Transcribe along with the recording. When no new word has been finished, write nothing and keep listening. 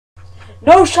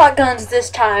No shotguns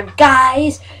this time,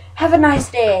 guys. Have a nice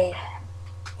day.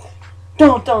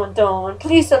 Don't.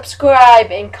 Please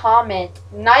subscribe and comment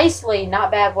nicely,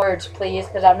 not bad words, please,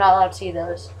 because I'm not allowed to see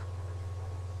those.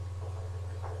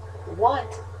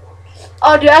 What?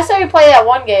 Oh, dude, I saw you play that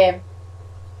one game.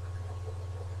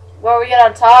 Where we get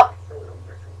on top.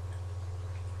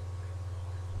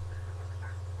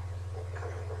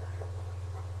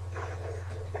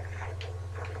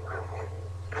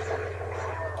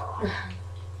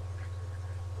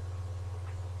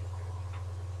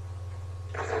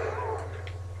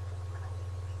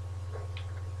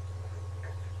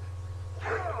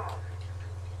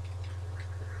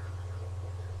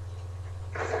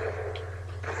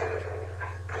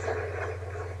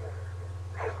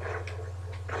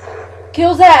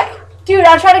 Kill Zach! Dude,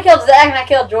 I tried to kill Zach and I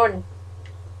killed Jordan.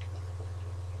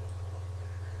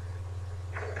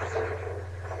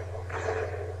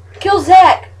 Kill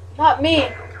Zach! Not me.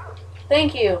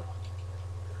 Thank you.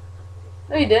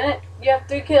 No, you didn't. You have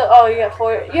 3 kills. Oh, you got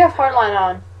 4. You have hardline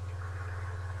on.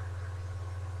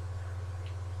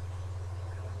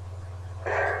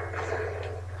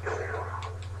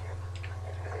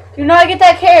 Do not get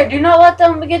that care. Do not let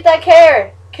them get that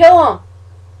care. Kill them.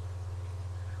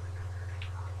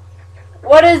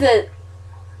 What is it?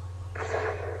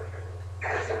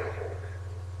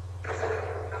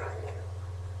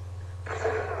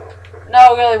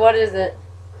 No, really, what is it?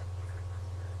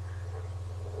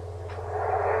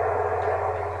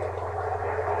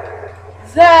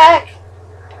 Zach!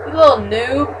 You little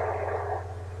noob.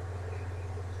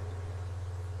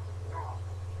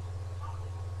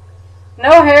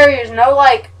 No Harriers, no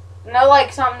like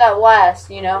something that lasts,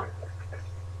 you know?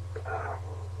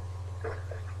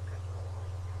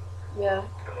 Yeah.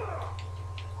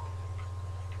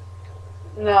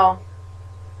 No.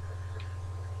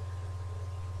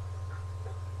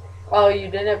 Oh,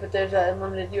 you didn't, but there's an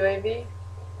unlimited UAV?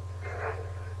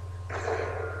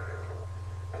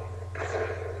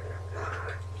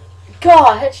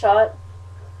 God, headshot.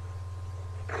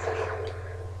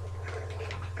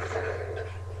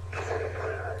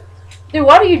 Dude,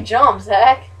 why do you jump,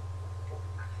 Zach?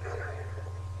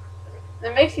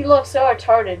 It makes you look so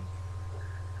retarded.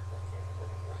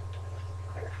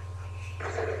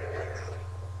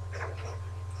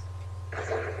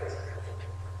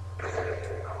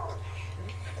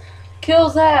 Kill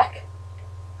Zach.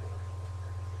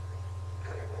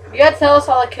 You gotta tell us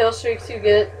all the kill streaks you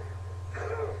get.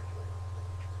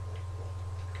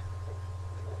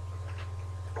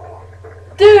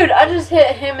 Dude, I just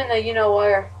hit him in the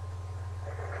you-know-where.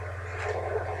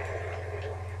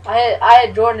 I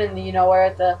hit Jordan in the you-know-where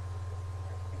at the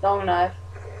throwing knife.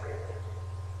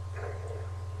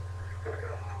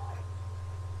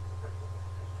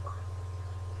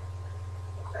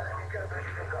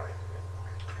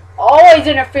 Always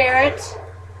interference.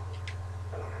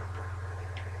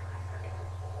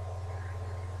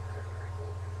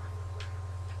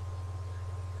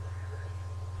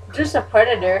 Just a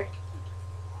predator.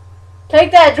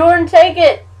 Take that, Jordan, take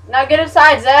it. Now get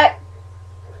inside, Zach.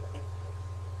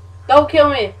 Don't kill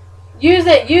me. Use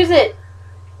it, use it.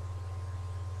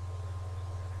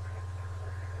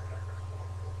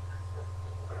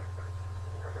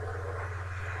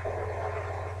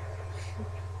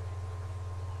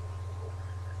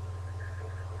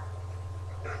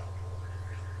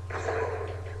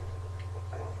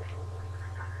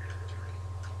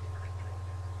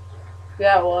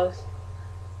 Yeah, it was.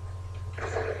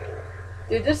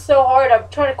 Dude, this is so hard. I'm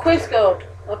trying to quickscope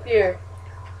up here.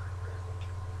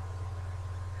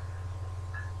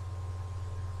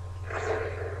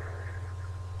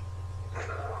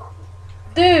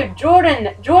 Dude,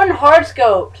 Jordan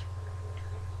hardscoped.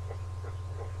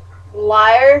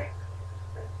 Liar.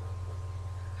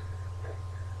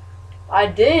 I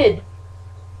did.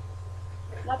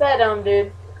 Not that dumb,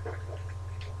 dude.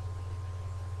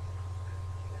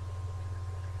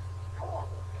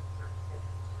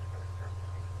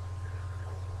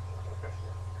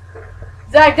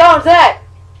 Zach, don't, Zach!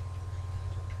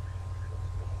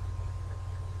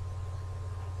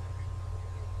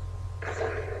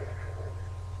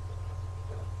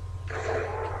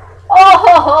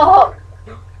 Oh!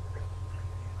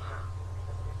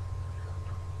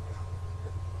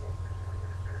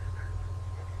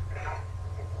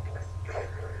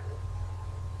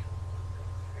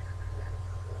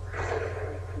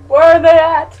 Where are they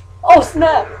at? Oh,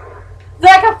 snap!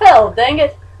 Zach, I fell, dang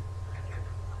it!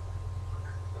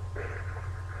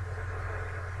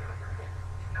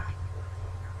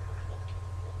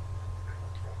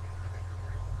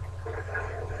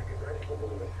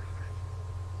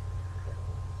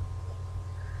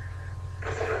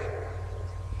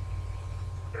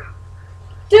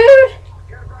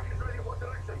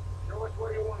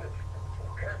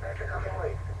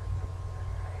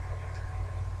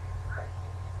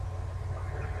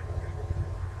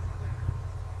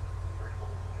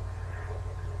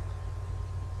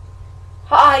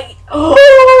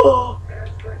 Oh!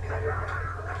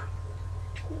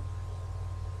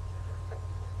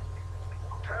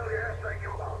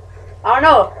 I don't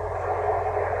know.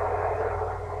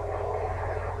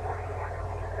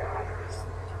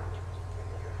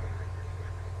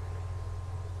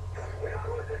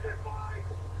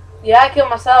 Yeah, I killed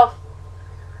myself.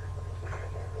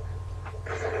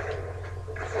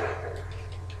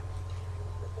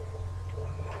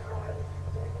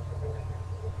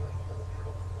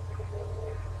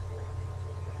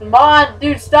 Come on,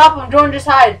 dude, stop him. Jordan, just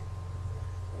hide.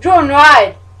 Jordan,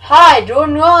 ride. Hide,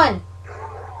 Jordan, run.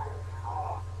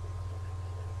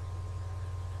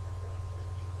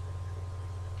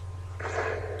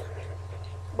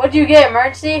 What'd you get,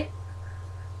 emergency?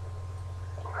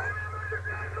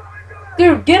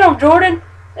 Dude, get him, Jordan.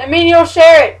 I mean, you'll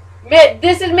share it.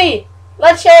 This is me.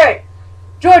 Let's share it.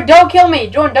 Jordan, don't kill me.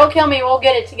 Jordan, don't kill me. We'll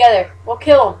get it together. We'll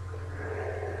kill him.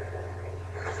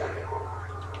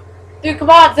 Dude,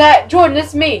 come on, Zach. Jordan, this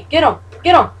is me. Get him.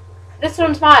 Get him. This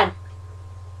one's mine.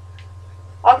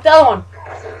 I'll get the other one.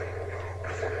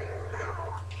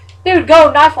 Dude,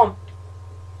 go. Knife him.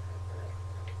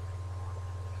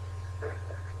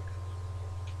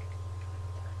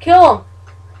 Kill him.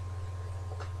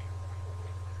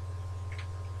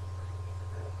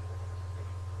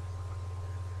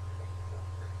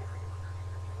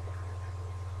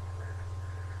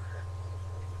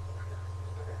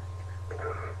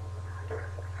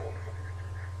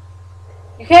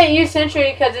 You can't use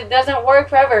Sentry because it doesn't work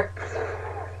forever.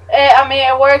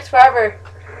 It works forever.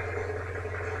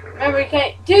 Remember, you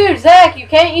can't... Dude, Zach, you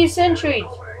can't use sentries.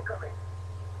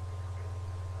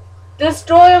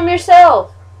 Destroy them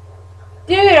yourself.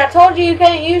 Dude, I told you you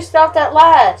can't use stuff that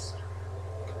lasts.